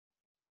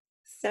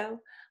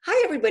So,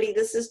 hi everybody,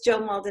 this is Joe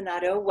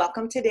Maldonado.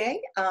 Welcome today.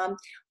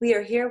 We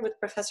are here with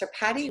Professor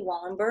Patty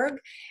Wallenberg,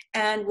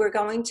 and we're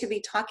going to be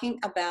talking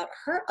about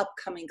her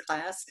upcoming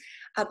class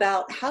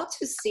about how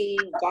to see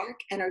dark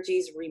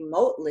energies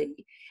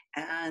remotely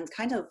and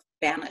kind of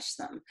banish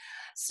them.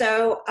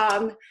 So,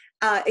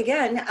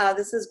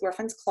 this is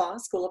Griffin's Claw,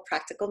 School of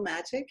Practical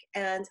Magic,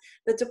 and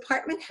the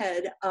department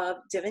head of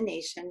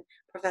divination,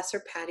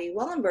 Professor Patty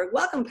Wallenberg.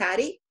 Welcome,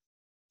 Patty.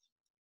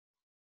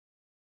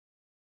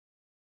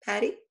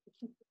 Patty?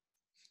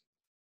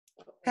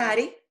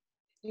 Patty?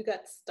 You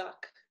got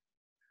stuck.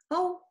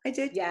 Oh, I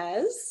did.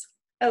 Yes.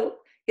 Oh,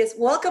 yes.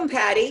 Welcome,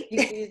 Patty.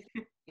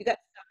 You got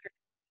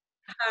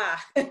stuck.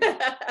 Ah.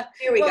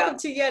 Here we go. Welcome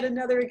to yet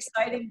another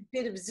exciting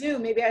bit of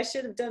Zoom. Maybe I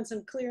should have done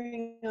some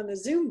clearing on the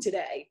Zoom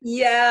today.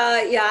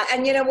 Yeah.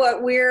 And you know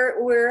what?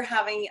 We're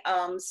having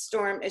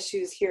storm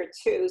issues here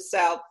too.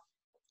 So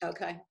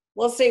okay.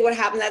 We'll see what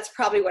happened. That's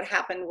probably what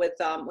happened with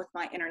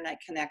my internet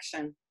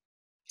connection.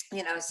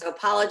 So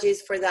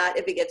apologies for that.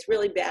 If it gets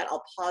really bad,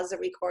 I'll pause the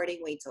recording,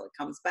 wait till it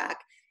comes back,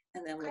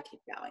 and then we'll keep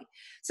going.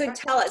 So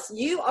tell us,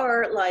 you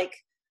are like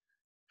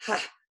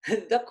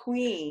the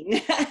queen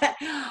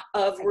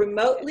of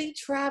remotely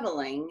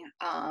traveling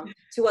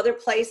to other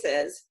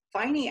places,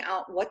 finding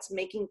out what's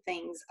making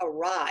things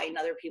awry in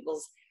other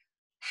people's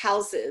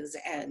houses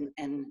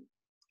and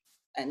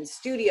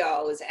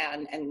studios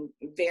and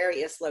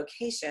various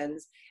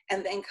locations,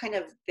 and then kind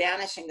of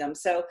banishing them.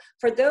 So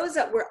for those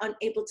that were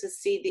unable to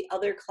see the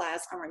other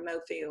class on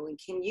remote viewing,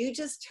 can you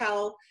just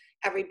tell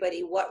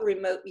everybody what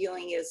remote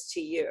viewing is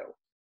to you?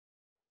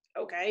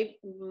 Okay,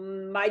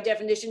 my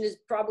definition is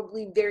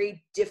probably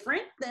very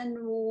different than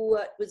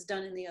what was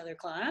done in the other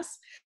class.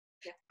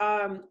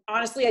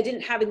 Honestly, I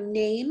didn't have a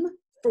name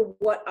for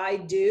what I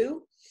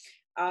do.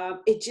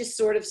 It just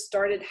sort of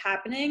started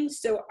happening.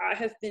 So I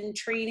have been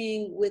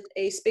training with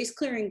a space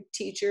clearing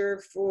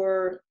teacher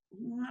for,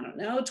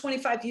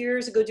 25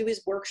 years ago, do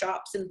his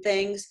workshops and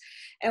things.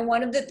 And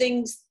one of the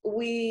things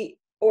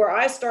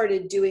I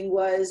started doing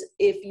was,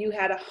 if you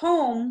had a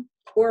home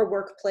or a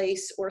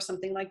workplace or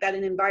something like that,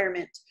 an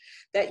environment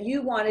that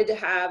you wanted to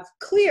have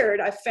cleared,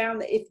 I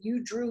found that if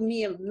you drew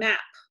me a map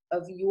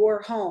of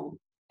your home,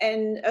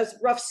 and a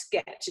rough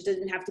sketch, it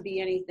doesn't have to be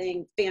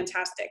anything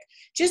fantastic,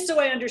 just so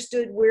I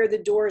understood where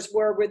the doors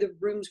were, where the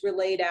rooms were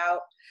laid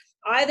out.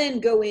 I then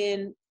go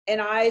in and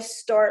I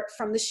start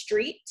from the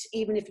street.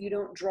 Even if you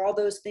don't draw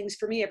those things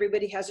for me,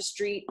 everybody has a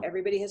street,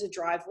 everybody has a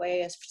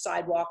driveway, a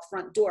sidewalk,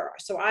 front door.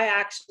 So I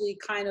actually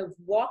kind of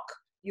walk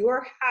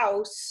your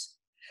house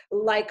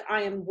like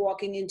I am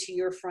walking into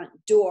your front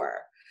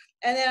door.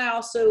 And then I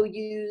also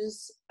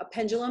use a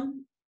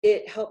pendulum.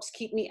 It helps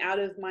keep me out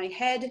of my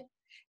head.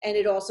 And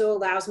it also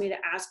allows me to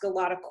ask a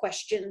lot of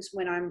questions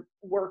when I'm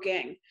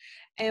working.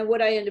 And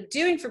what I end up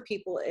doing for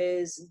people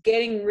is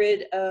getting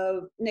rid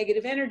of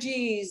negative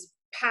energies,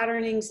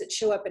 patternings that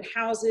show up in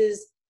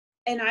houses,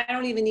 and I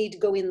don't even need to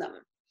go in them.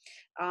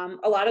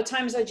 A lot of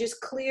times I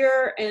just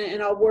clear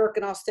and I'll work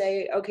and I'll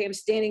say, okay, I'm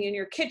standing in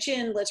your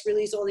kitchen. Let's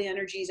release all the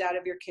energies out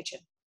of your kitchen.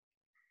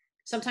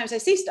 Sometimes I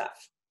see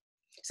stuff.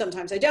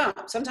 Sometimes I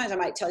don't. Sometimes I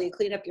might tell you,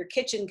 clean up your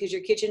kitchen, because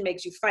your kitchen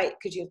makes you fight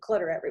because you have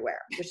clutter everywhere,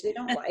 which they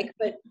don't like,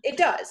 but it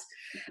does.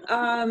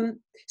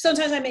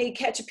 Sometimes I may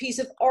catch a piece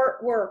of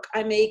artwork.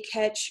 I may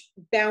catch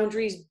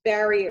boundaries,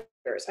 barriers.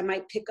 I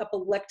might pick up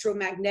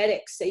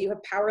electromagnetics, say you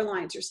have power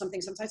lines or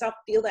something. Sometimes I'll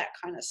feel that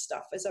kind of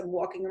stuff as I'm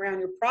walking around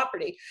your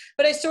property,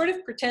 but I sort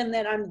of pretend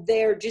that I'm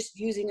there just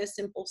using a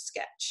simple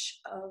sketch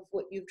of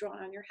what you've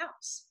drawn on your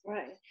house.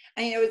 Right.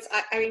 And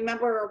I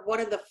remember one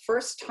of the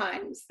first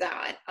times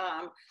that,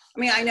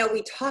 I know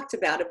we talked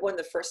about it, one of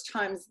the first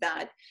times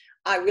that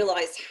I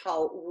realized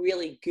how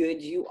really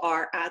good you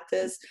are at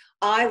this.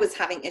 I was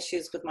having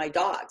issues with my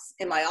dogs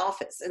in my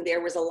office, and there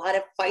was a lot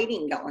of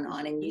fighting going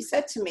on. And you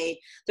said to me,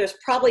 there's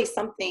probably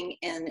something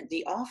in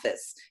the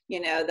office,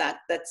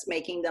 that's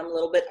making them a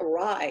little bit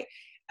awry.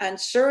 And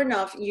sure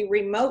enough, you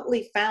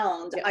remotely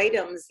found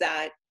items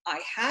that I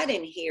had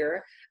in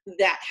here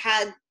that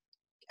had,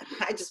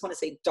 I just want to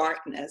say,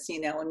 darkness,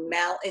 and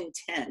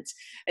malintent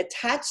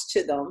attached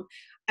to them.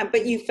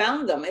 But you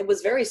found them. It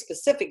was very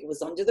specific. It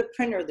was under the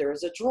printer. There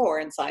was a drawer.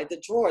 Inside the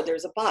drawer,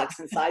 there's a box.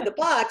 Inside the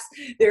box,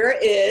 there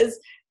is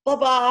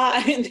blah,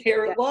 and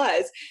there it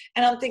was.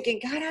 And I'm thinking,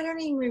 God, I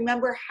don't even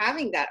remember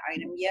having that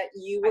item, yet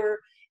you were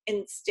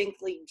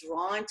instinctively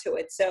drawn to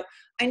it. So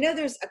I know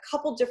there's a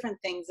couple different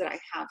things that I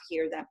have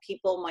here that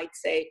people might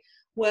say,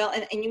 well,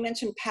 and you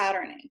mentioned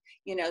patterning,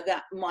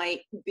 that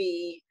might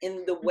be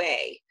in the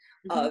way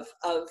of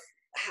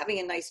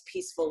having a nice,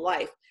 peaceful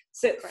life.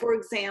 So for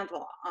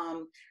example,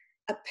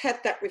 a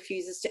pet that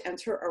refuses to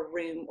enter a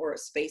room or a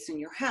space in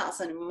your house.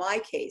 And in my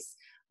case,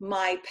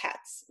 my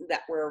pets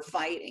that were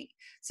fighting.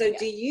 So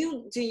do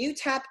you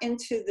tap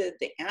into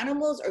the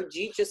animals, or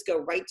do you just go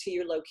right to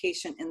your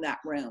location in that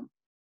room?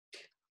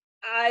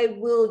 I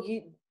will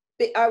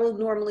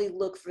normally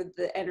look for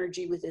the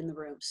energy within the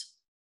rooms.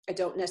 I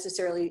don't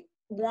necessarily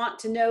want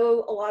to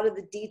know a lot of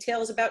the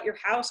details about your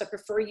house. I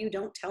prefer you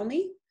don't tell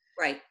me.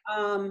 Right.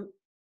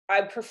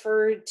 I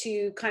prefer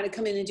to kind of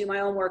come in and do my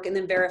own work and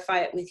then verify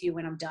it with you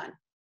when I'm done.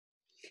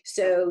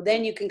 So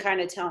then you can kind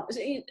of tell.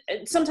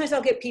 Sometimes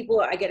I'll get people,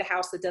 I get a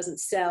house that doesn't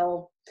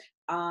sell.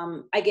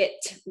 I get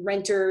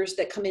renters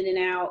that come in and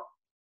out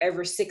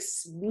every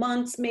 6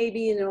 months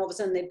maybe, and then all of a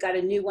sudden they've got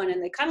a new one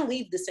and they kind of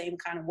leave the same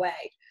kind of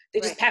way. They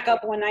just pack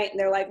up one night and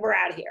they're like, we're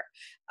out of here.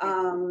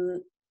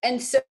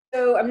 And so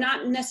I'm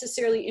not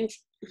necessarily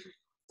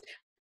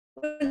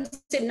I wouldn't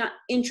say I'm not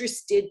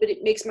interested, but it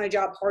makes my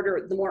job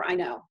harder the more I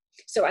know.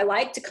 So I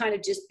like to kind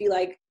of just be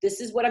like, this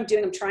is what I'm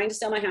doing. I'm trying to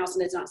sell my house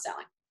and it's not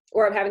selling.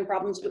 Or I'm having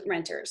problems with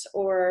renters.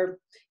 Or,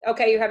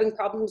 okay, you're having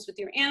problems with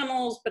your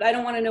animals, but I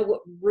don't want to know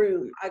what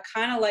room. I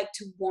kind of like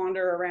to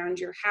wander around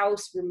your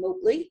house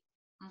remotely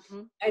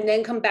and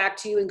then come back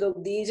to you and go,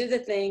 these are the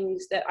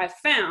things that I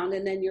found.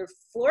 And then your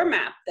floor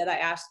map that I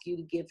ask you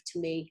to give to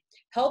me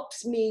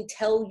helps me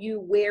tell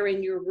you where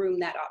in your room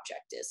that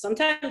object is.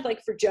 Sometimes,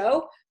 like for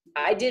Joe,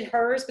 I did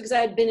hers because I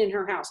had been in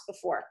her house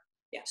before.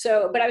 Yeah.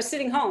 So, but I was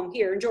sitting home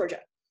here in Georgia.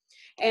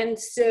 And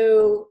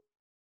so,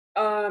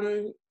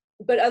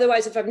 but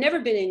otherwise, if I've never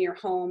been in your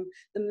home,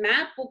 the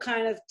map will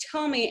kind of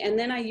tell me, and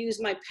then I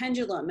use my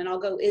pendulum and I'll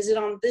go, is it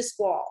on this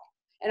wall?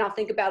 And I'll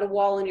think about a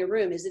wall in your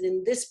room. Is it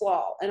in this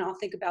wall? And I'll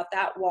think about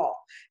that wall.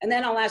 And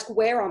then I'll ask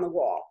where on the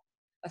wall,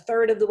 a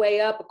third of the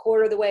way up, a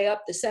quarter of the way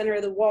up, the center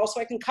of the wall.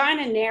 So I can kind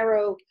of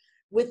narrow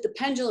with the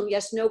pendulum,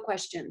 yes, no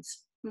questions,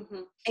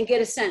 and get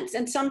a sense.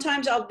 And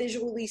sometimes I'll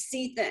visually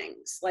see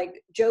things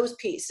like Joe's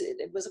piece.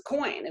 It was a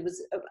coin. It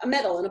was a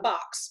medal in a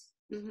box.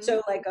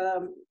 So like,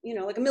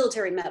 like a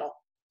military medal.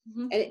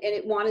 And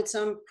it wanted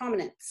some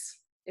prominence.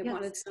 It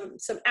wanted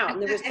some out.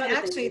 And there was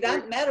actually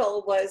that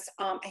medal was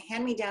a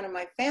hand-me-down in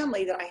my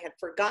family that I had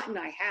forgotten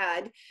I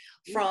had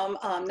from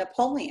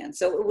Napoleon.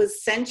 So it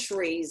was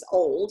centuries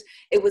old.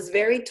 It was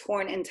very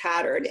torn and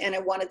tattered, and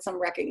it wanted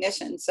some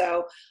recognition.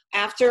 So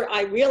after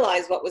I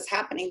realized what was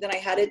happening, then I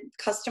had it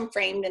custom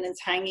framed, and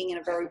it's hanging in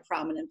a very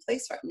prominent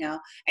place right now.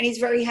 And he's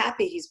very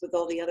happy. He's with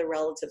all the other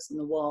relatives on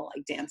the wall,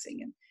 like dancing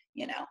and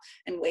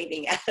and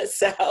waving at us.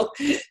 So,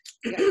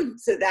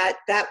 so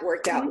that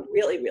worked out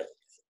really, really.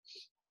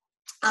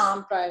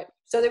 Right.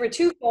 So there were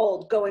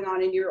twofold going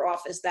on in your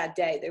office that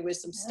day. There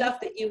was some stuff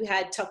that you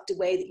had tucked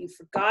away that you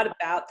forgot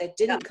about that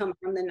didn't come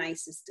from the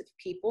nicest of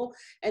people.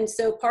 And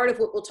so part of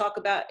what we'll talk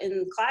about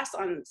in class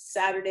on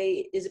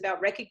Saturday is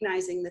about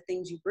recognizing the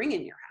things you bring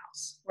in your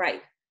house.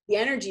 Right. The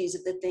energies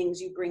of the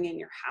things you bring in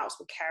your house,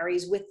 what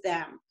carries with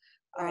them.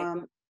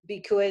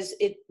 Because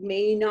it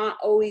may not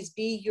always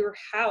be your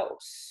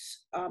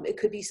house. It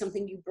could be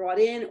something you brought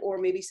in, or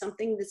maybe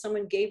something that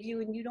someone gave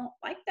you and you don't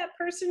like that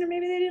person, or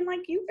maybe they didn't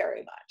like you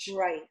very much.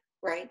 Right,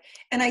 right.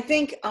 And I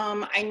think, I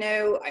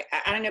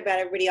don't know about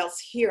everybody else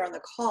here on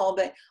the call,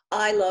 but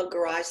I love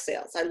garage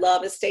sales. I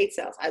love estate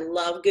sales. I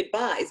love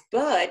goodbyes,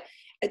 but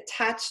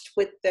attached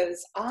with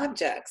those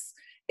objects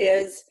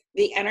is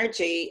the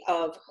energy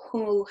of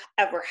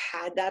whoever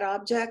had that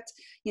object,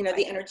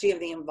 the energy of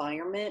the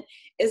environment.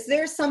 Is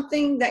there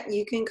something that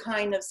you can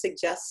kind of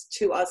suggest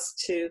to us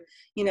to,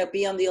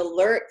 be on the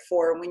alert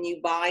for when you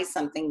buy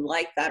something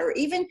like that, or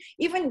even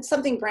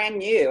something brand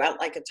new at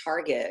like a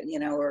Target,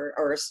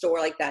 or a store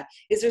like that?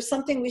 Is there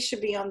something we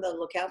should be on the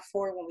lookout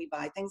for when we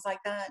buy things like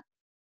that?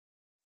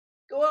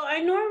 Well, I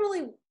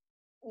normally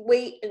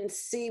wait and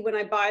see when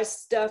I buy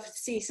stuff.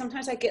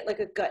 Sometimes I get like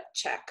a gut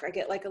check. I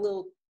get like a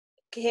little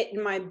hit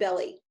in my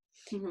belly.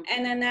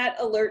 And then that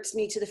alerts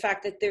me to the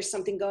fact that there's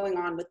something going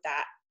on with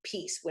that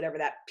piece, whatever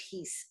that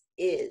piece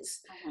is.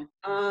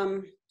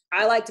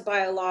 I like to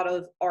buy a lot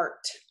of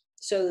art.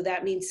 So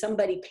that means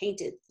somebody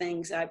painted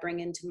things that I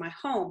bring into my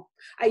home.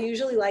 I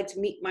usually like to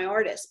meet my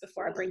artist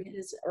before I bring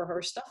his or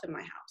her stuff in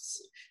my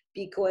house,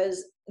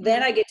 because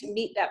then I get to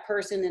meet that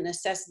person and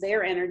assess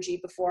their energy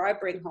before I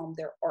bring home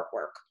their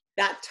artwork.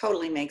 That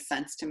totally makes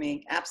sense to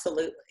me.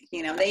 Absolutely.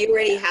 They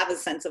already have a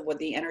sense of what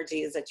the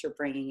energy is that you're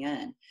bringing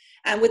in.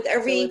 And with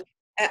every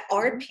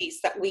art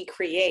piece that we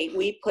create,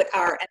 we put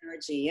our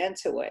energy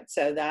into it.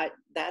 So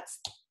that's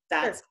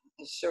a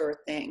sure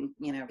thing,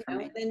 for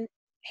me. And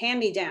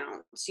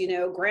hand-me-downs,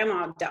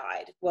 grandma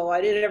died. Well, I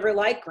didn't ever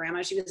like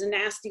grandma. She was a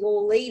nasty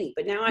old lady,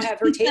 but now I have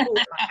her table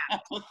in my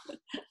house.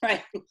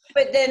 Right.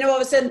 But then all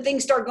of a sudden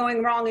things start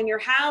going wrong in your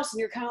house, and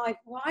you're kind of like,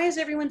 why is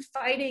everyone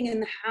fighting in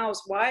the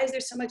house? Why is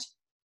there so much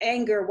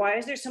anger? Why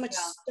is there so much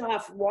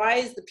stuff? Why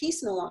is the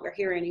peace no longer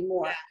here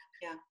anymore?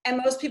 Yeah. And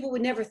most people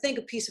would never think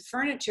a piece of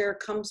furniture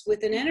comes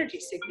with an energy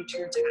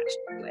signature attached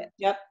to it.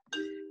 Yep.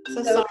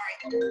 So sorry.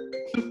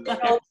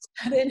 All of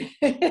a sudden,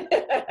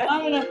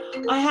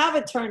 I have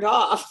it turned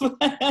off.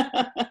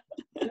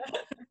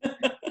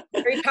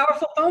 Very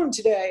powerful phone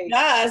today.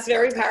 Yeah, it's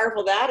very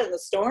powerful. That and the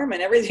storm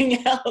and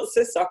everything else.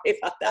 So sorry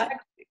about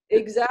that.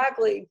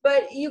 Exactly.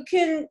 But you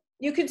can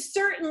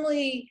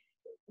certainly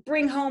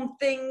bring home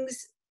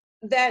things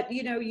that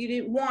you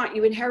didn't want.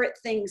 You inherit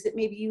things that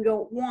maybe you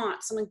don't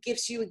want. Someone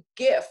gives you a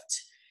gift,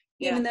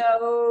 even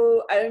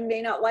though I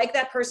may not like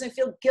that person. I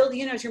feel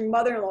guilty. It's your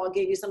mother-in-law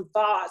gave you some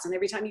vase, and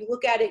every time you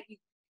look at it,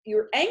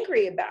 you're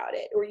angry about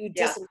it, or you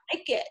dislike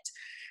it.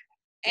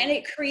 And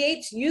it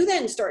creates, you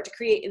then start to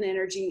create an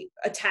energy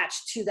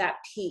attached to that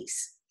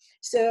piece.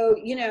 So,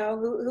 you know,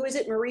 who is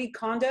it? Marie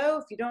Kondo,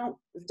 if it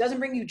doesn't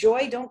bring you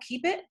joy, don't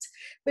keep it.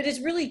 But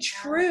it's really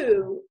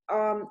true,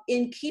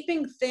 in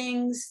keeping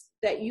things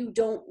that you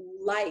don't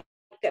like,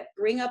 that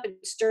bring up and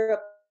stir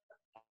up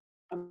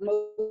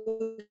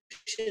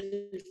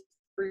emotion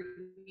for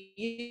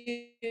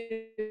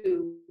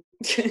you.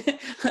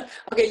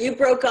 Okay, you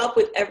broke up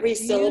with every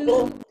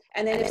syllable.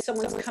 And then if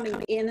someone's coming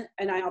in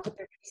and I'll put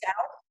their piece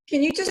out.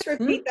 Can you just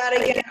repeat that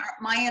again?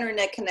 My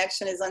internet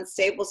connection is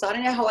unstable, so I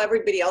don't know how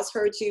everybody else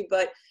heard you,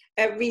 but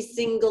every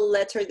single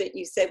letter that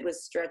you said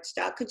was stretched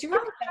out. Could you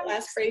repeat that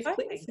last phrase,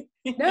 please?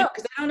 No,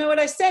 because I don't know what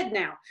I said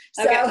now.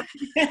 So, okay.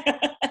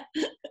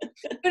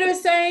 but I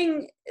was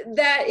saying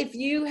that if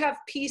you have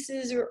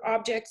pieces or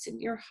objects in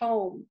your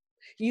home,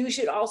 you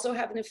should also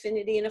have an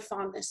affinity and a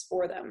fondness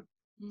for them.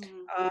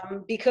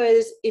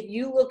 Because if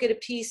you look at a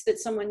piece that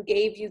someone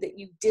gave you that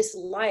you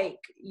dislike,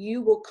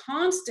 you will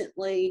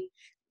constantly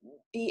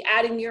be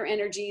adding your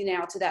energy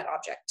now to that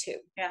object too.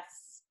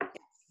 Yes.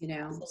 You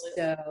know,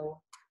 Absolutely.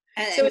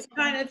 so it's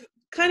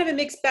kind of a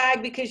mixed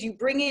bag, because you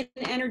bring in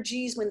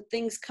energies when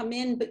things come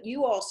in, but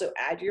you also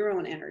add your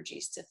own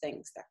energies to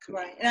things that come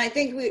in. And I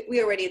think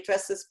we already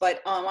addressed this,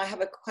 but I have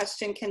a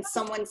question. Can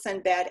someone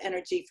send bad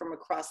energy from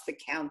across the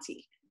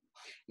county?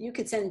 You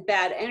could send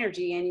bad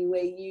energy any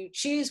way you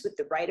choose, with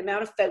the right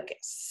amount of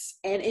focus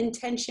and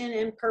intention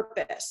and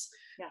purpose.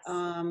 Yes.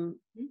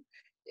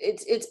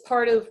 It's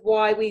part of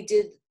why we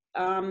did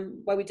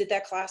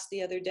that class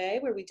the other day,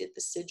 where we did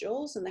the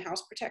sigils and the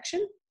house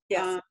protection.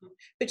 Yes.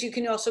 But you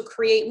can also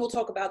create, and we'll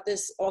talk about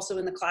this also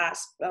in the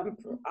class,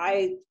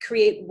 I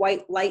create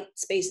white light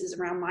spaces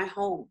around my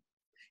home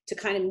to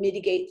kind of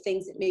mitigate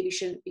things that maybe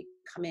shouldn't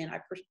come in.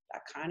 I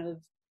kind of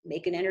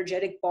make an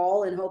energetic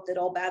ball and hope that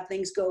all bad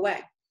things go away.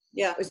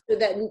 Yeah. So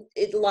that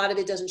a lot of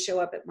it doesn't show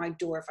up at my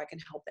door if I can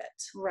help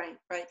it. Right.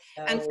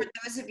 So, and for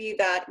those of you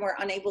that were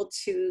unable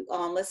to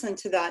listen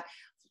to that,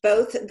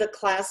 both the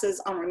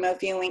classes on remote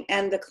viewing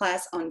and the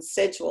class on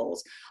sigils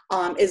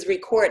is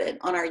recorded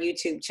on our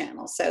YouTube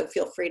channel. So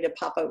feel free to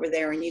pop over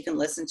there and you can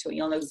listen to it.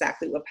 You'll know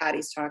exactly what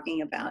Patty's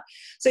talking about.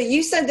 So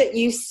you said that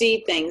you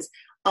see things.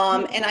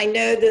 And I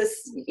know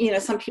this, you know,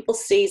 some people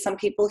see, some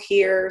people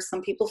hear,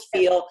 some people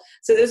feel.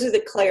 So those are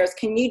the clairs.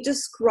 Can you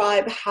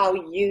describe how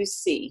you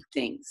see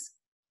things?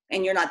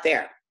 And you're not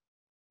there.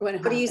 How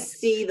do you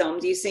see them?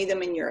 Do you see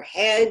them in your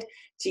head?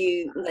 Do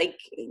you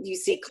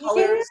see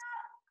colors? Yeah.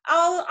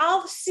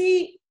 I'll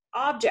see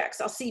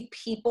objects. I'll see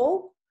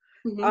people.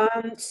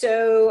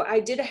 So I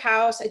did a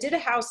house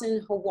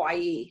in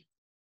Hawaii.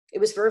 It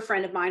was for a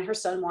friend of mine. Her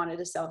son wanted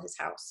to sell his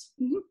house.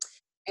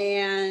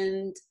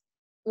 And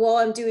while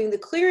I'm doing the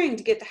clearing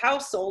to get the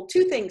house sold,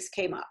 two things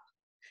came up.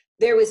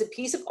 There was a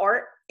piece of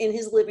art in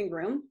his living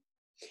room,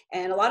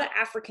 and a lot of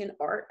African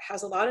art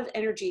has a lot of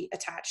energy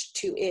attached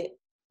to it,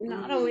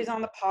 not always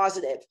on the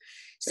positive.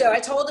 So I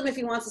told him if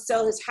he wants to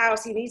sell his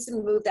house, he needs to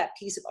move that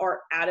piece of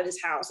art out of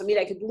his house. I mean,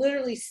 I could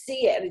literally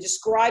see it, and I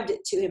described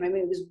it to him. I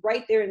mean, it was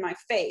right there in my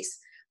face.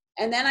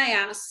 And then I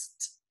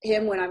asked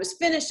him when I was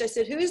finished, I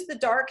said, who's the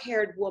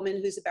dark-haired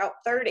woman who's about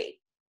 30?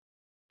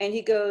 And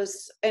he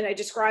goes, and I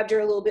described her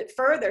a little bit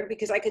further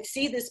because I could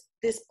see this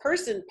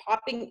person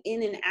popping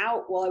in and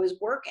out while I was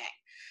working.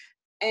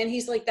 And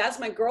he's like, that's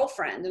my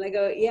girlfriend. And I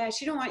go, yeah,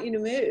 she don't want you to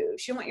move.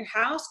 She don't want your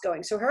house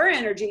going. So her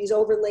energy is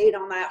overlaid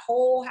on that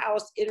whole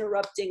house,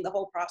 interrupting the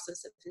whole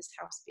process of his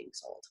house being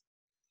sold.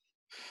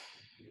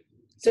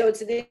 So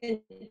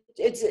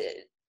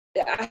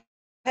I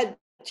had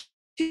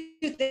two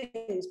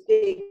things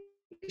big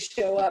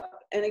show up.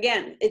 And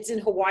again, it's in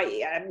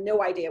Hawaii. I have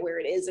no idea where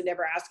it is. I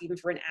never asked even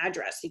for an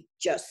address. He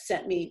just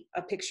sent me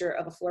a picture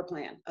of a floor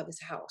plan of his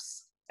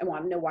house and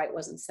wanted to know why it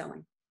wasn't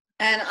selling.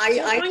 And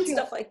I find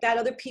stuff like that.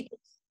 Other people.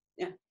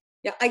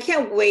 Yeah. I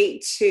can't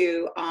wait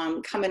to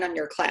come in on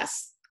your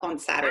class on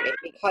Saturday,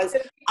 because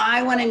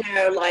I want to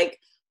know, like,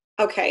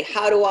 okay,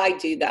 how do I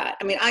do that?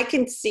 I mean, I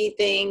can see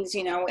things,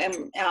 you know,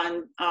 and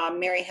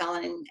Mary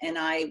Helen and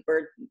I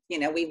were, you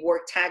know, we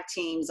worked tag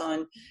teams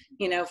on,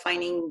 you know,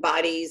 finding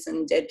bodies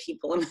and dead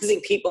people and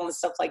missing people and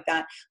stuff like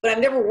that. But I've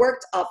never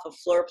worked off a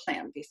floor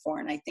plan before.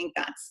 And I think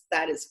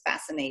that is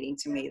fascinating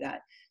to me,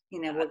 that,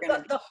 you know, we're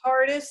going to. The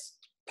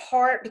hardest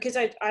part, because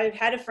I've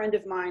had a friend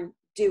of mine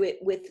do it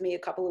with me a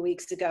couple of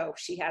weeks ago.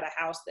 She had a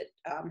house that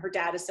her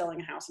dad is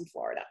selling a house in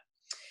Florida.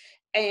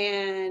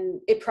 And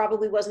it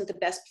probably wasn't the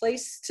best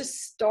place to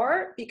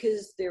start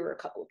because there were a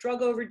couple of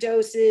drug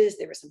overdoses.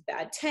 There were some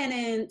bad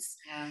tenants.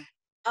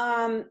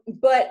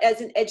 But as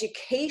an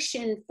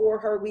education for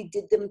her, we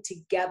did them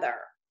together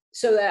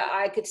so that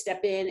I could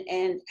step in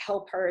and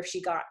help her if she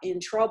got in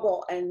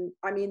trouble. And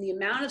I mean, the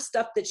amount of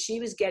stuff that she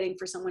was getting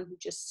for someone who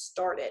just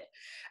started.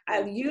 I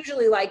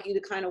usually like you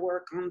to kind of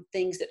work on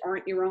things that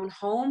aren't your own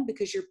home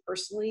because you're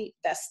personally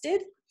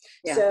vested.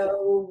 Yeah.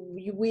 So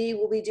we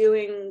will be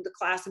doing the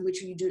class in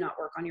which you do not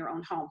work on your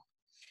own home.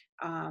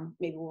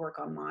 Maybe we'll work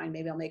on mine.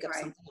 Maybe I'll make up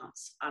something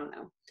else. I don't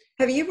know.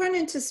 Have you run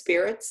into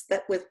spirits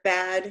that with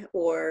bad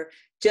or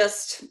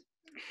just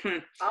Hmm.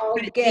 I'll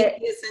But get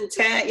this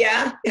intent,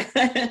 yeah.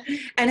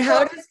 And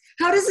well,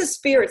 how does a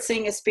spirit,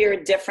 seeing a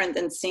spirit different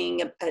than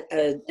seeing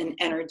an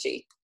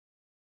energy?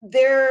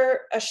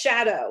 they're a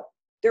shadow.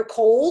 They're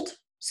cold.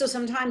 So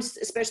sometimes,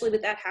 especially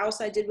with that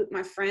house I did with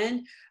my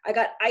friend, I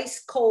got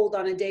ice cold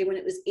on a day when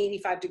it was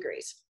 85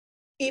 degrees,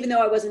 even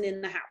though I wasn't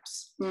in the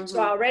house. So I Mm-hmm.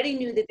 already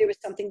knew that there was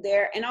something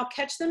there, and I'll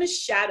catch them as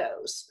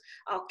shadows.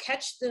 I'll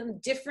catch them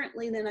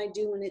differently than I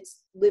do when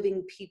it's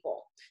living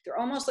people. They're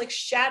almost like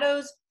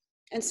shadows,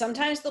 and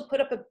sometimes they'll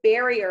put up a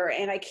barrier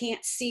and I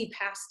can't see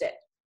past it.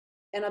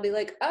 And I'll be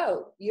like,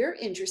 oh, you're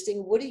interesting.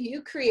 What are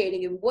you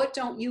creating? And what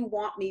don't you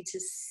want me to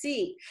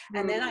see?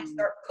 And then I Mm.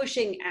 start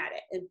pushing at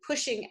it and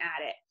pushing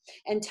at it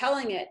and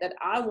telling it that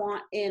I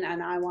want in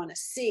and I want to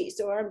see.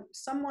 So I'm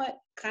somewhat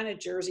kind of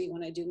Jersey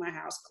when I do my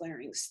house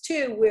clearings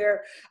too,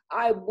 where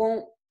I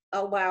won't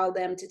allow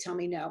them to tell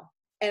me no.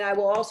 And I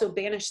will also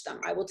banish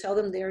them. I will tell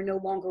them they're no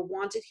longer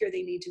wanted here.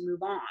 They need to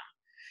move on.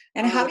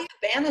 And how do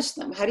you banish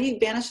them? How do you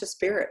banish a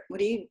spirit? What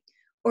do you,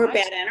 or I,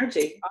 bad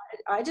energy?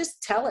 I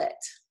just tell it.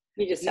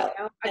 You just You tell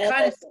know, I it.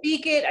 kind of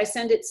speak it, I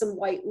send it some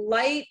white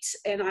light,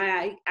 and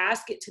I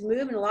ask it to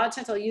move. And a lot of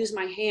times I'll use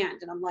my hand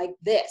and I'm like,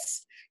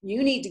 this,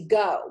 you need to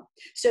go.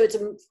 So it's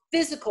a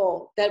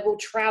physical that will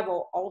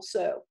travel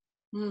also.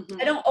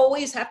 Mm-hmm. I don't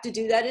always have to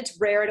do that. It's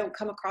rare. I don't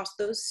come across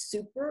those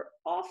super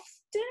often.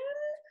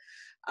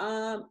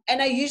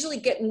 And I usually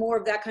get more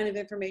of that kind of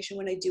information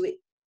when I do it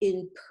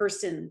in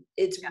person.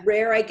 It's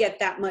rare I get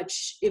that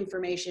much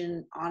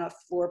information on a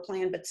floor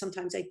plan, but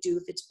sometimes I do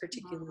if it's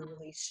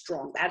particularly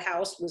strong. That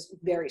house was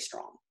very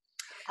strong.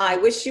 I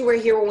wish you were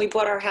here when we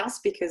bought our house,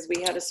 because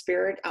we had a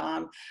spirit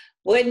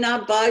would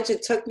not budge.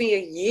 It took me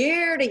a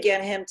year to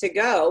get him to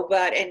go,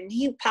 and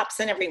he pops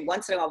in every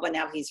once in a while, but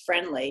now he's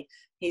friendly.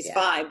 He's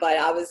fine. But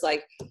I was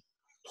like,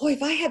 boy,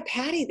 if I had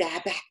Patty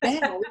that back then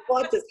when we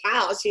bought this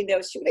house, she would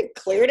have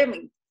cleared him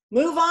and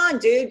move on,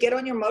 dude. Get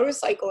on your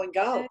motorcycle and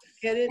go.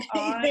 Get it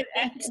on.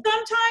 And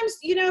sometimes,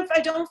 if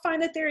I don't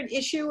find that they're an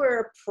issue or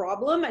a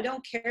problem, I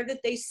don't care that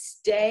they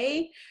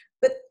stay.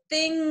 But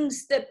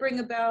things that bring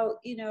about,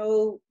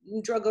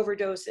 drug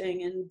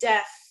overdosing and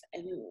death,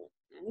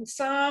 and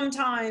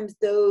sometimes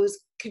those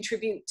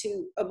contribute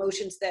to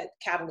emotions that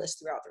catalyst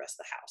throughout the rest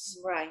of the house.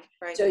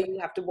 Right. So you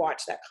have to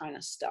watch that kind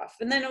of stuff.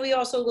 And then we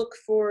also look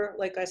for,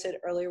 like I said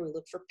earlier, we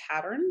look for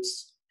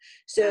patterns.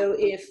 So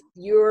if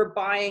you're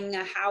buying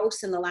a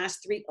house and the last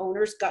 3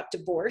 owners got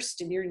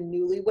divorced and you're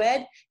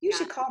newlywed, you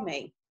should call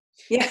me.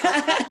 Yeah.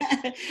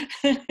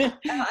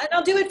 And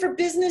I'll do it for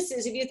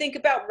businesses. If you think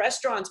about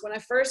restaurants, when I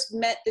first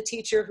met the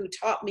teacher who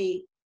taught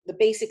me the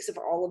basics of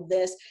all of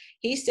this,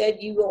 he said,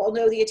 you all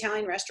know the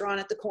Italian restaurant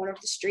at the corner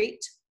of the street,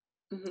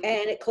 and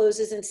it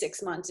closes in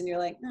 6 months. And you're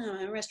like, no,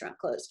 my restaurant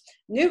closed.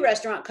 New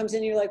restaurant comes in,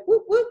 and you're like,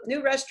 whoop, whoop,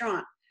 new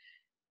restaurant.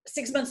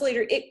 6 months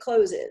later, it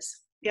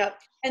closes. Yep.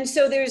 And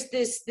so there's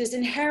this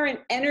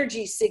inherent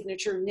energy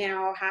signature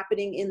now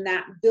happening in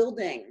that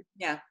building.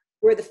 Yeah.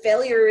 Where the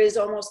failure is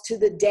almost to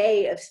the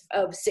day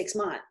of 6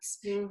 months.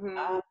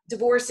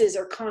 Divorces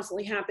are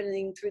constantly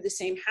happening through the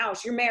same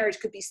house. Your marriage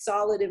could be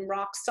solid and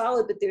rock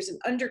solid, but there's an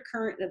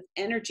undercurrent of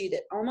energy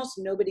that almost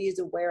nobody is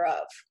aware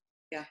of.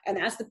 Yeah. And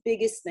that's the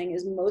biggest thing,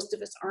 is most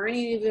of us aren't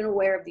even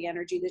aware of the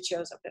energy that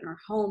shows up in our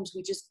homes.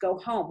 We just go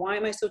home. Why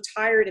am I so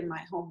tired in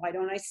my home? Why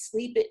don't I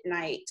sleep at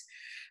night?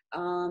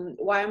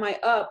 Why am I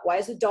up? Why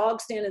does the dog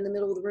stand in the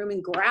middle of the room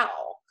and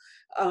growl?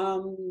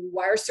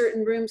 Why are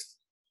certain rooms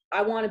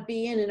I want to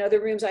be in and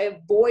other rooms I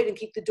avoid and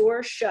keep the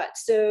door shut?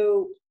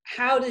 So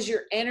how does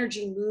your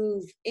energy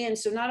move in?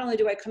 So not only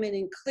do I come in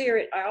and clear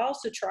it, I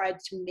also tried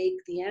to make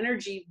the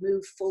energy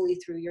move fully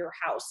through your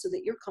house so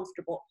that you're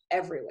comfortable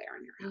everywhere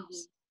in your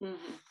house.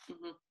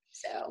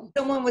 So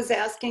someone was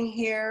asking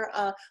here,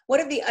 what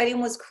if the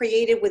item was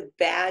created with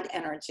bad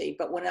energy,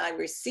 but when I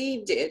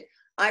received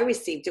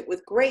it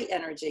with great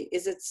energy?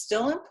 Is it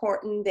still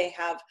important they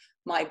have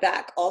my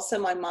back? Also,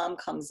 my mom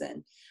comes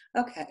in.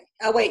 Okay.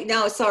 Oh, wait,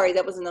 no, sorry.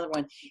 That was another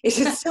one. Is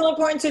it still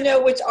important to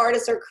know which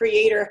artist or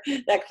creator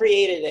that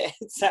created it?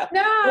 So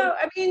no,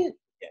 I mean,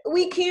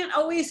 we can't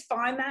always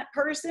find that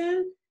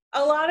person.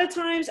 A lot of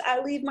times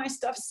I leave my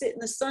stuff sit in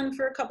the sun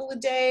for a couple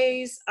of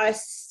days. I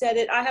set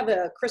it. I have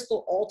a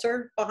crystal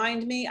altar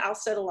behind me. I'll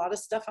set a lot of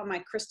stuff on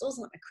my crystals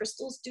and let my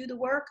crystals do the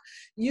work.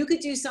 You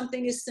could do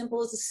something as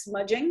simple as a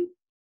smudging,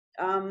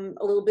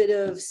 a little bit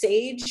of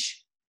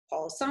sage,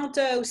 Palo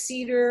Santo,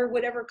 cedar,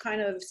 whatever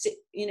kind of,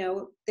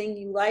 thing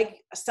you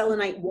like. A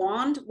selenite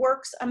wand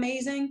works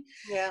amazing.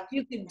 Yeah.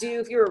 You could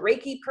do, if you're a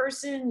Reiki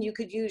person, you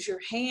could use your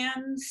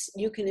hands.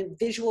 You can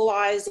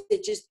visualize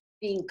it just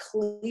being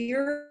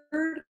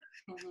cleared.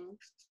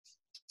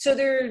 So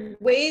there are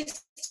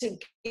ways to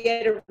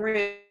get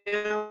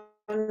around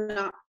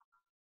not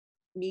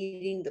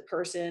meeting the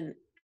person.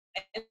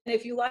 And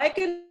if you like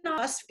it, it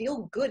must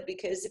feel good,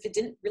 because if it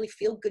didn't really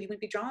feel good, you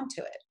wouldn't be drawn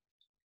to it.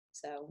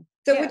 So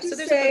would you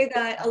say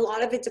that a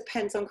lot of it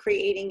depends on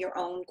creating your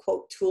own,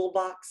 quote,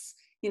 toolbox?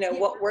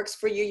 What works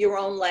for you, your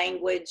own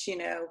language,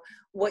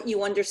 what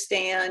you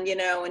understand,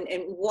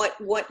 and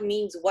what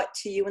means what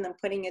to you, and then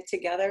putting it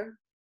together?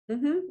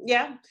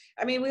 Yeah.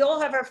 I mean, we all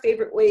have our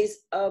favorite ways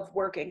of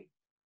working.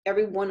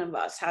 Every one of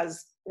us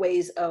has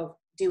ways of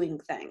doing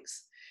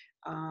things.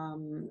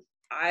 Um,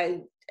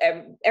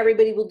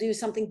 Everybody will do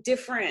something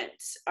different.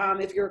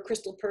 If you're a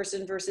crystal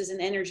person versus an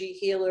energy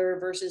healer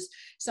versus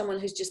someone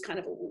who's just kind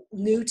of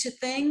new to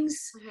things,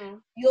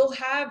 you'll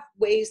have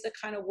ways that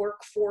kind of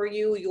work for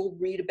you. You'll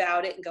read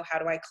about it and go, how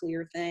do I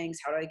clear things?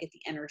 How do I get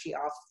the energy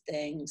off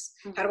things?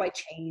 How do I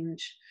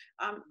change?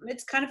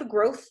 It's kind of a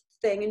growth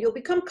thing, and you'll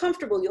become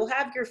comfortable. You'll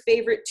have your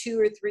favorite 2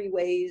 or 3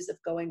 ways of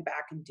going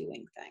back and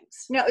doing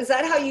things. Now, is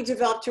that how you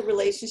developed your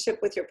relationship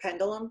with your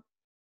pendulum?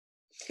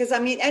 Because I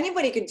mean,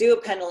 anybody could do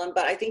a pendulum,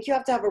 but I think you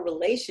have to have a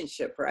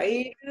relationship,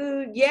 right?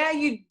 Yeah,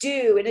 you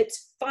do. And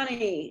it's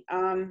funny.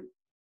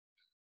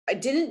 I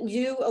didn't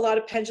do a lot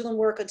of pendulum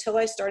work until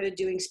I started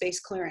doing space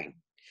clearing.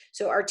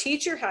 So our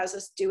teacher has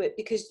us do it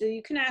because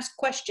you can ask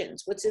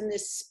questions. What's in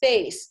this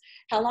space?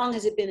 How long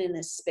has it been in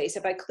this space?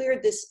 Have I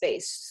cleared this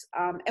space?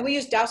 And we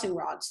use dowsing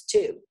rods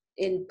too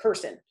in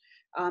person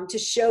to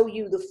show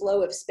you the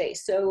flow of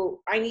space.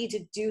 So I need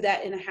to do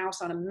that in a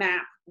house on a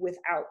map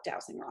without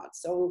dowsing rods.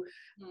 So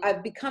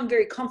I've become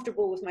very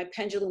comfortable with my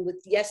pendulum with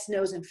yes,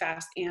 no's, and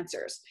fast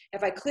answers.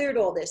 Have I cleared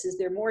all this? Is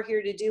there more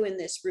here to do in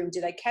this room?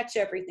 Did I catch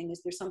everything?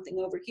 Is there something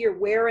over here?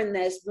 Where in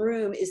this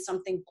room is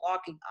something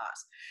blocking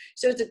us?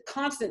 So it's a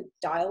constant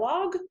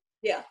dialogue.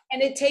 Yeah.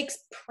 And it takes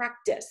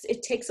practice.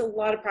 It takes a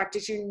lot of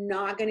practice. You're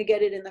not going to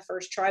get it in the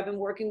first try. I've been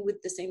working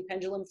with the same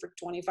pendulum for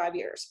 25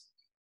 years.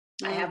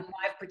 I have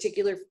my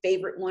particular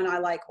favorite one I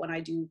like when I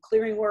do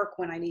clearing work,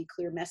 when I need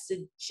clear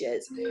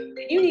messages. You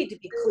need to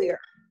be clear.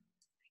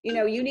 You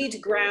know, you need to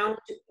ground,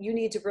 you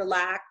need to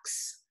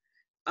relax,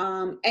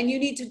 and you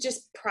need to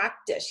just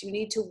practice. You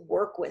need to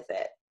work with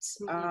it.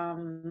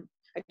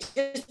 I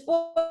just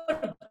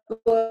bought a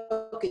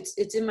book.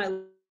 It's in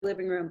my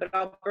living room, but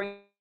I'll bring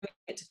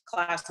it to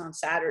class on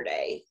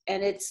Saturday.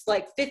 And it's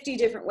like 50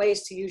 different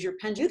ways to use your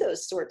pen, do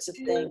those sorts of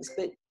things.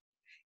 But,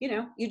 you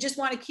know, you just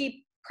want to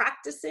keep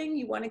practicing.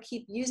 You want to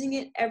keep using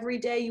it every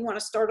day. You want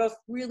to start off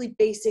really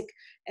basic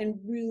and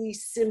really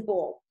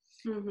simple.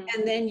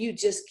 And then you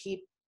just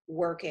keep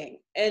working.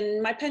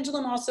 And my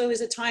pendulum also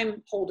is a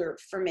time holder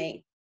for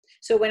me.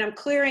 So when I'm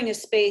clearing a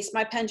space,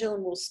 my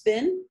pendulum will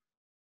spin.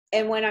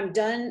 And when I'm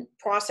done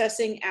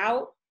processing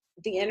out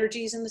the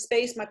energies in the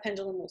space, my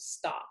pendulum will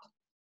stop.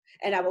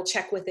 And I will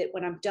check with it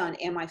when I'm done.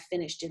 Am I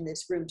finished in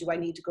this room? Do I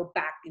need to go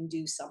back and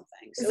do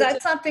something? So is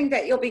that something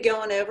that you'll be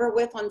going over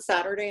with on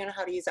Saturday and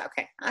how to use that?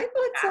 Okay. I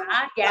thought so.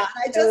 Yeah.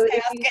 I just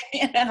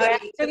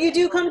asked. So you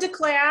do come to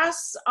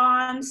class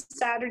on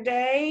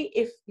Saturday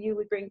if you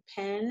would bring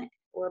pen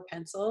or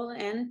pencil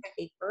and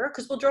paper,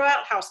 because we'll draw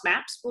out house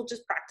maps. We'll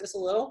just practice a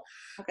little.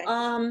 Okay.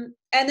 And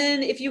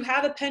then if you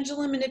have a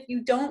pendulum, and if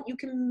you don't, you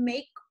can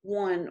make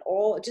one.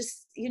 All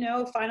just, you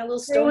know, find a little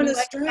stone a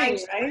string, right?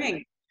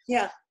 String.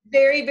 Yeah.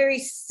 Very, very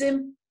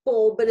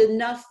simple, but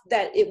enough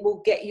that it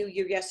will get you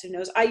your yes or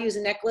no's. I use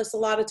a necklace a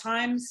lot of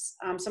times.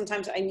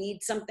 Sometimes I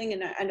need something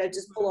and I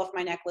just pull off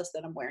my necklace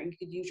that I'm wearing. You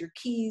could use your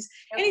keys,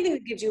 anything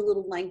that gives you a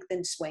little length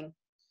and swing.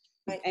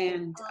 Right.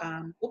 And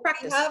we'll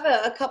practice. We have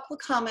a couple of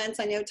comments.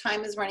 I know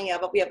time is running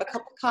out, but we have a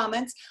couple of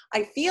comments.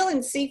 I feel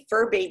and see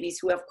fur babies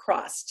who have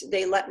crossed.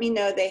 They let me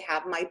know they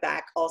have my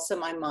back. Also,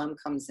 my mom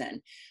comes in.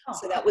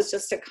 So that was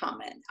just a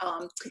comment.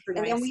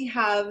 And then we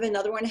have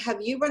another one.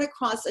 Have you run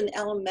across an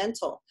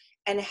elemental,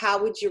 and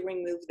how would you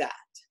remove that?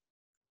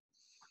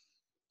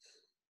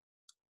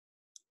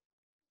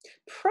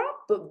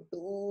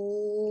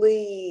 Probably.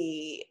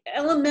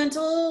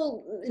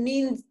 Elemental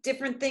means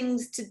different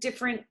things to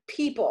different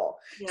people.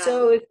 Yeah.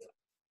 So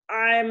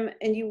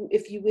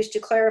if you wish to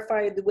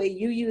clarify the way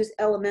you use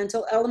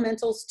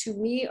elementals to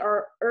me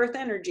are earth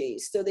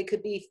energies. So they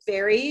could be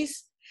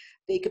fairies,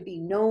 they could be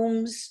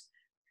gnomes,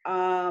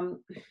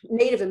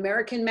 Native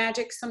American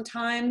magic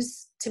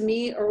sometimes to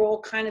me are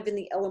all kind of in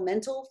the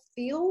elemental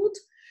field.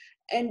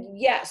 And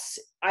yes,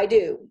 I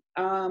do.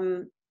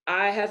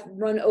 I have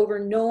run over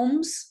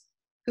gnomes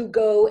who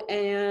go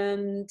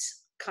and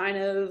kind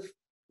of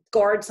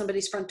guard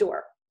somebody's front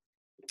door.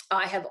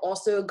 I have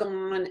also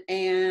gone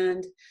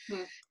and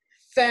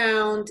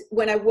found,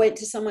 when I went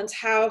to someone's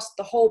house,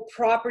 the whole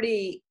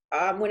property,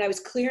 when I was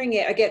clearing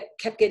it,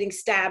 kept getting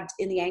stabbed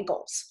in the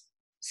ankles.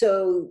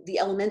 So the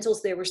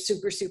elementals there were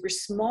super, super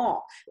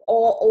small,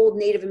 all old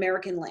Native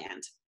American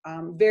land.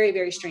 Very,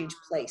 very strange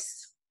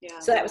place. Yeah.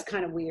 So that was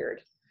kind of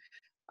weird.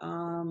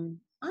 I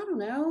don't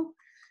know.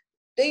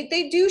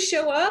 They do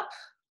show up.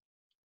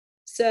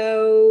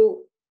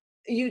 So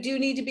you do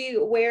need to be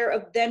aware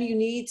of them. You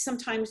need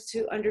sometimes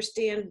to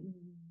understand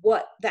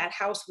what that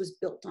house was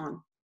built on.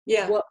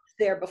 Yeah. What was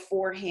there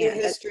beforehand.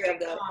 The history of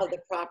the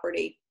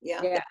property. Yeah.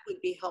 That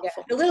would be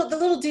helpful. Yeah. The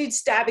little dude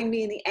stabbing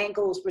me in the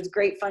ankles was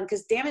great fun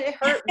because damn it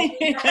hurt me.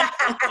 And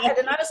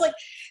I was like,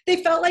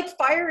 they felt like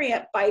fire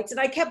ant bites. And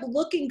I kept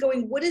looking,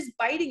 going, what is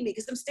biting me?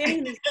 Because I'm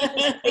standing in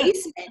this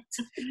basement,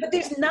 but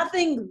there's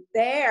nothing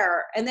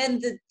there. And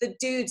then the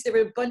dudes, there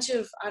were a bunch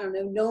of, I don't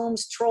know,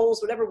 gnomes,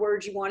 trolls, whatever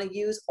words you want to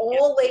use,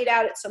 all laid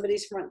out at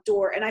somebody's front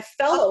door. And I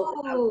fell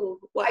over them.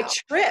 Wow. I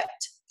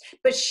tripped.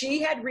 but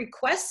she had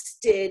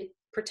requested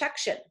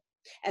protection.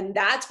 And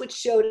that's what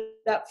showed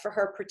up for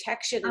her,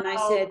 protection. And I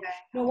said, okay.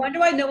 no wonder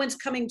why no one's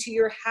coming to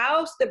your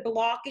house. They're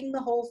blocking the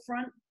whole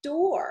front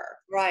door.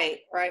 Right.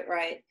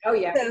 Oh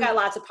yeah, So, we got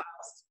lots of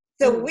piles.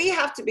 so we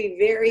have to be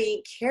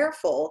very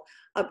careful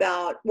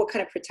about what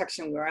kind of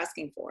protection we're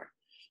asking for.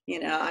 You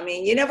know, I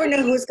mean, you never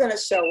know who's going to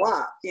show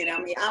up. You know,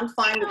 I mean, I'm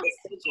fine with the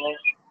schedule.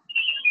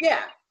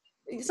 Yeah,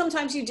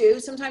 sometimes you do.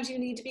 Sometimes you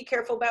need to be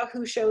careful about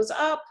who shows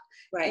up,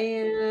 Right.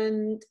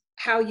 and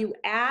how you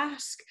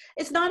ask.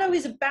 It's not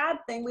always a bad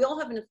thing. We all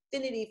have an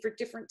affinity for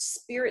different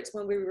spirits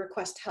when we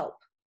request help.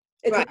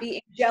 It Right. could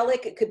be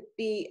angelic. It could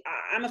be,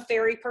 I'm a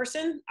fairy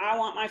person. I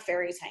want my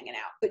fairies hanging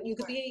out. But you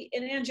could be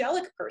an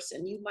angelic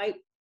person. You might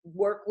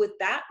work with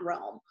that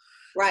realm.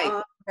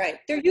 Right. Right.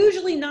 They're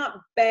usually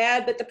not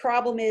bad, but the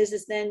problem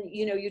is then,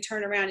 you know, you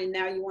turn around and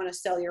now you want to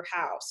sell your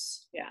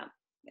house. Yeah.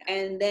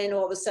 And then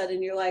all of a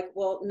sudden you're like,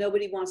 well,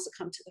 nobody wants to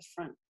come to the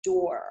front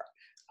door.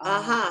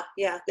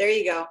 Yeah, there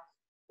you go.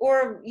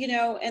 Or, you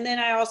know, and then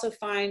I also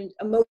find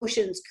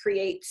emotions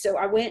create. So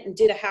I went and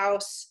did a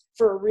house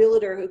for a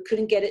realtor who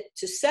couldn't get it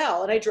to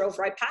sell. And I drove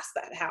right past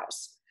that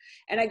house.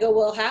 And I go,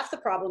 well, half the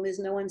problem is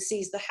no one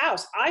sees the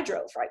house. I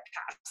drove right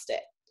past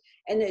it.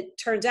 And it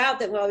turns out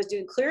that when I was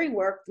doing clearing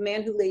work, the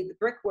man who laid the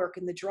brickwork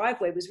in the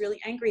driveway was really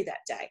angry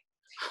that day.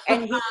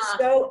 And he was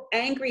so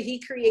angry,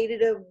 he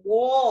created a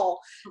wall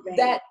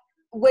that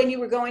when you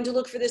were going to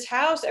look for this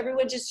house,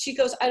 everyone just, she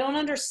goes, I don't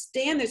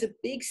understand. There's a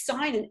big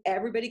sign and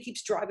everybody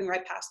keeps driving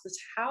right past this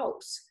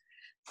house.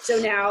 So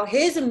now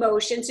his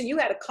emotion, so you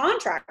had a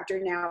contractor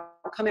now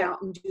come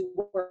out and do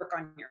work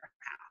on your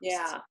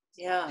house.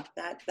 Yeah.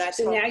 That's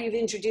so now you've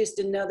introduced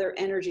another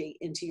energy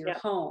into your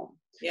home.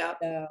 Yeah.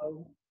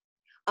 So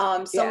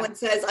someone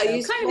says, I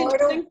use kind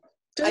Florida. of interesting.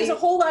 So there's a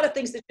whole lot of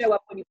things that show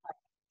up when you play.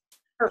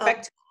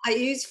 Perfect. I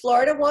use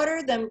Florida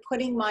water, then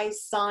putting my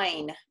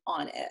sign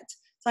on it.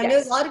 So I know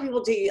a lot of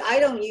people do. I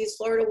don't use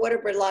Florida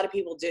water, but a lot of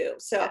people do.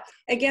 So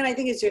again, I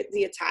think it's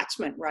the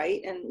attachment, right?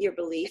 And your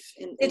belief.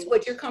 It's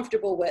what you're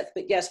comfortable with.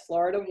 But yes,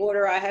 Florida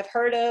water I have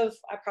heard of.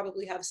 I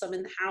probably have some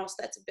in the house.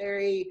 That's a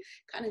very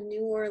kind of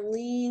New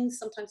Orleans,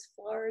 sometimes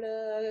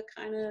Florida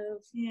kind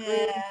of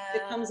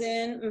that comes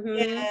in.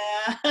 Yeah.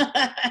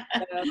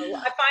 So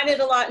I find it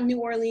a lot in New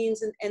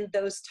Orleans and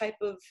those type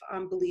of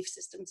belief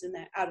systems in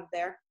that out of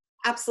there.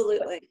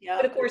 Absolutely.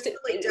 But of course it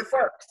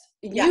works.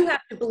 You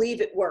have to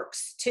believe it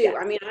works too.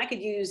 I mean, I could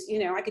use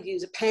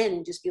a pen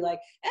and just be like,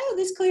 oh,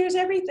 this clears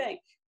everything.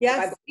 Yes.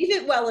 If I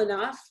believe it well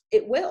enough,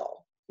 it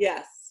will.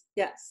 Yes.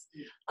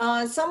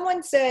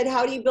 Someone said,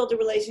 how do you build a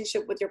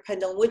relationship with your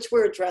pendulum, which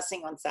we're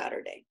addressing on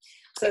Saturday.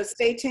 So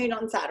stay tuned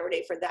on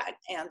Saturday for that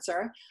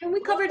answer. And we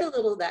covered a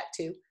little of that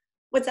too.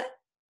 What's that?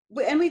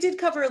 And we did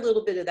cover a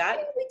little bit of that.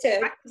 Yeah, we did.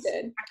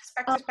 Practice.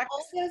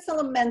 Also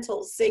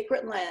elementals,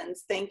 sacred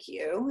lens. Thank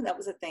you. That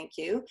was a thank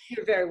you.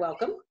 You're very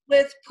welcome.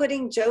 With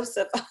putting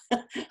Joseph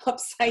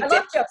upside down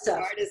love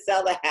Joseph. to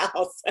sell the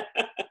house.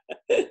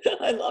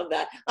 I love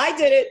that. I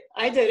did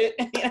it.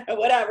 You know,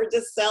 whatever,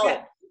 just sell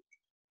it.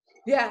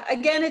 Yeah.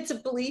 Again, it's a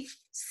belief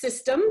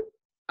system.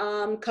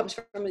 Comes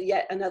from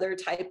yet another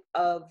type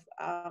of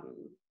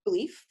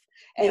belief.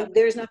 And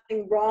there's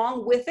nothing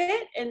wrong with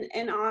it.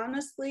 And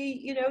honestly,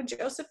 you know,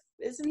 Joseph,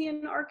 isn't he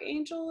an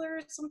archangel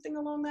or something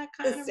along that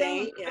kind of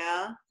saint?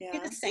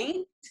 He's a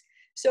saint.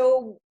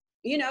 So,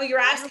 you know, you're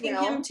asking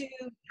him to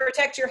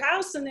protect your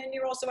house, and then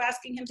you're also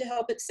asking him to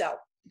help it sell.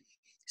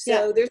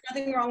 So there's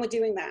nothing wrong with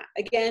doing that.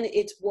 Again,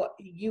 it's what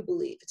you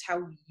believe. It's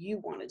how you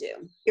want to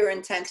do. Your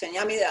intention.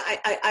 I mean,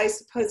 I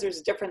suppose there's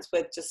a difference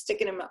with just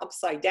sticking him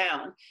upside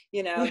down,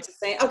 you know, just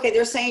saying, okay,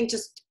 they're saying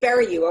just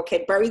bury you.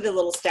 Okay, bury the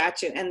little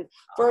statue. And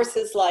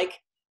versus like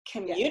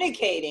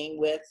communicating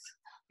with,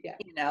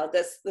 you know,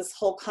 this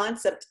whole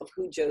concept of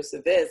who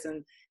Joseph is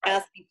and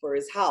asking for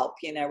his help,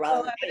 you know,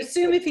 rather than I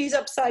assume if he's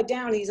upside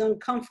down, he's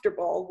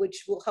uncomfortable,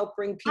 which will help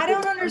bring people I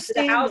don't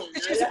understand to the house.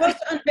 But you're supposed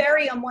to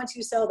unbury him once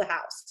you sell the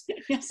house.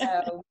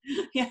 So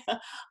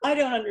I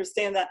don't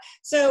understand that.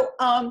 So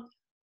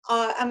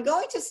I'm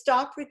going to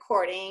stop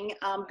recording,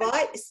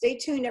 but stay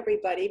tuned,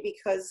 everybody,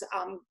 because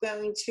I'm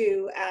going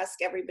to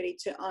ask everybody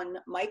to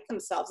unmic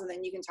themselves, and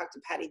then you can talk to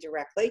Patty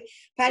directly.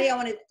 Patty, I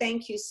want to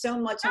thank you so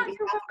much on behalf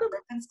of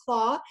Griffin's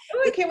Claw.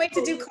 Oh, I can't wait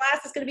to do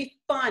class. It's going to be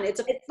fun. It's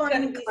a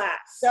fun class.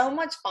 So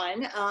much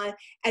fun.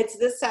 It's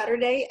this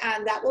Saturday,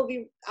 and that will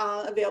be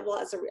available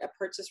as a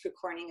purchase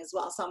recording as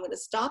well. So I'm going to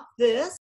stop this.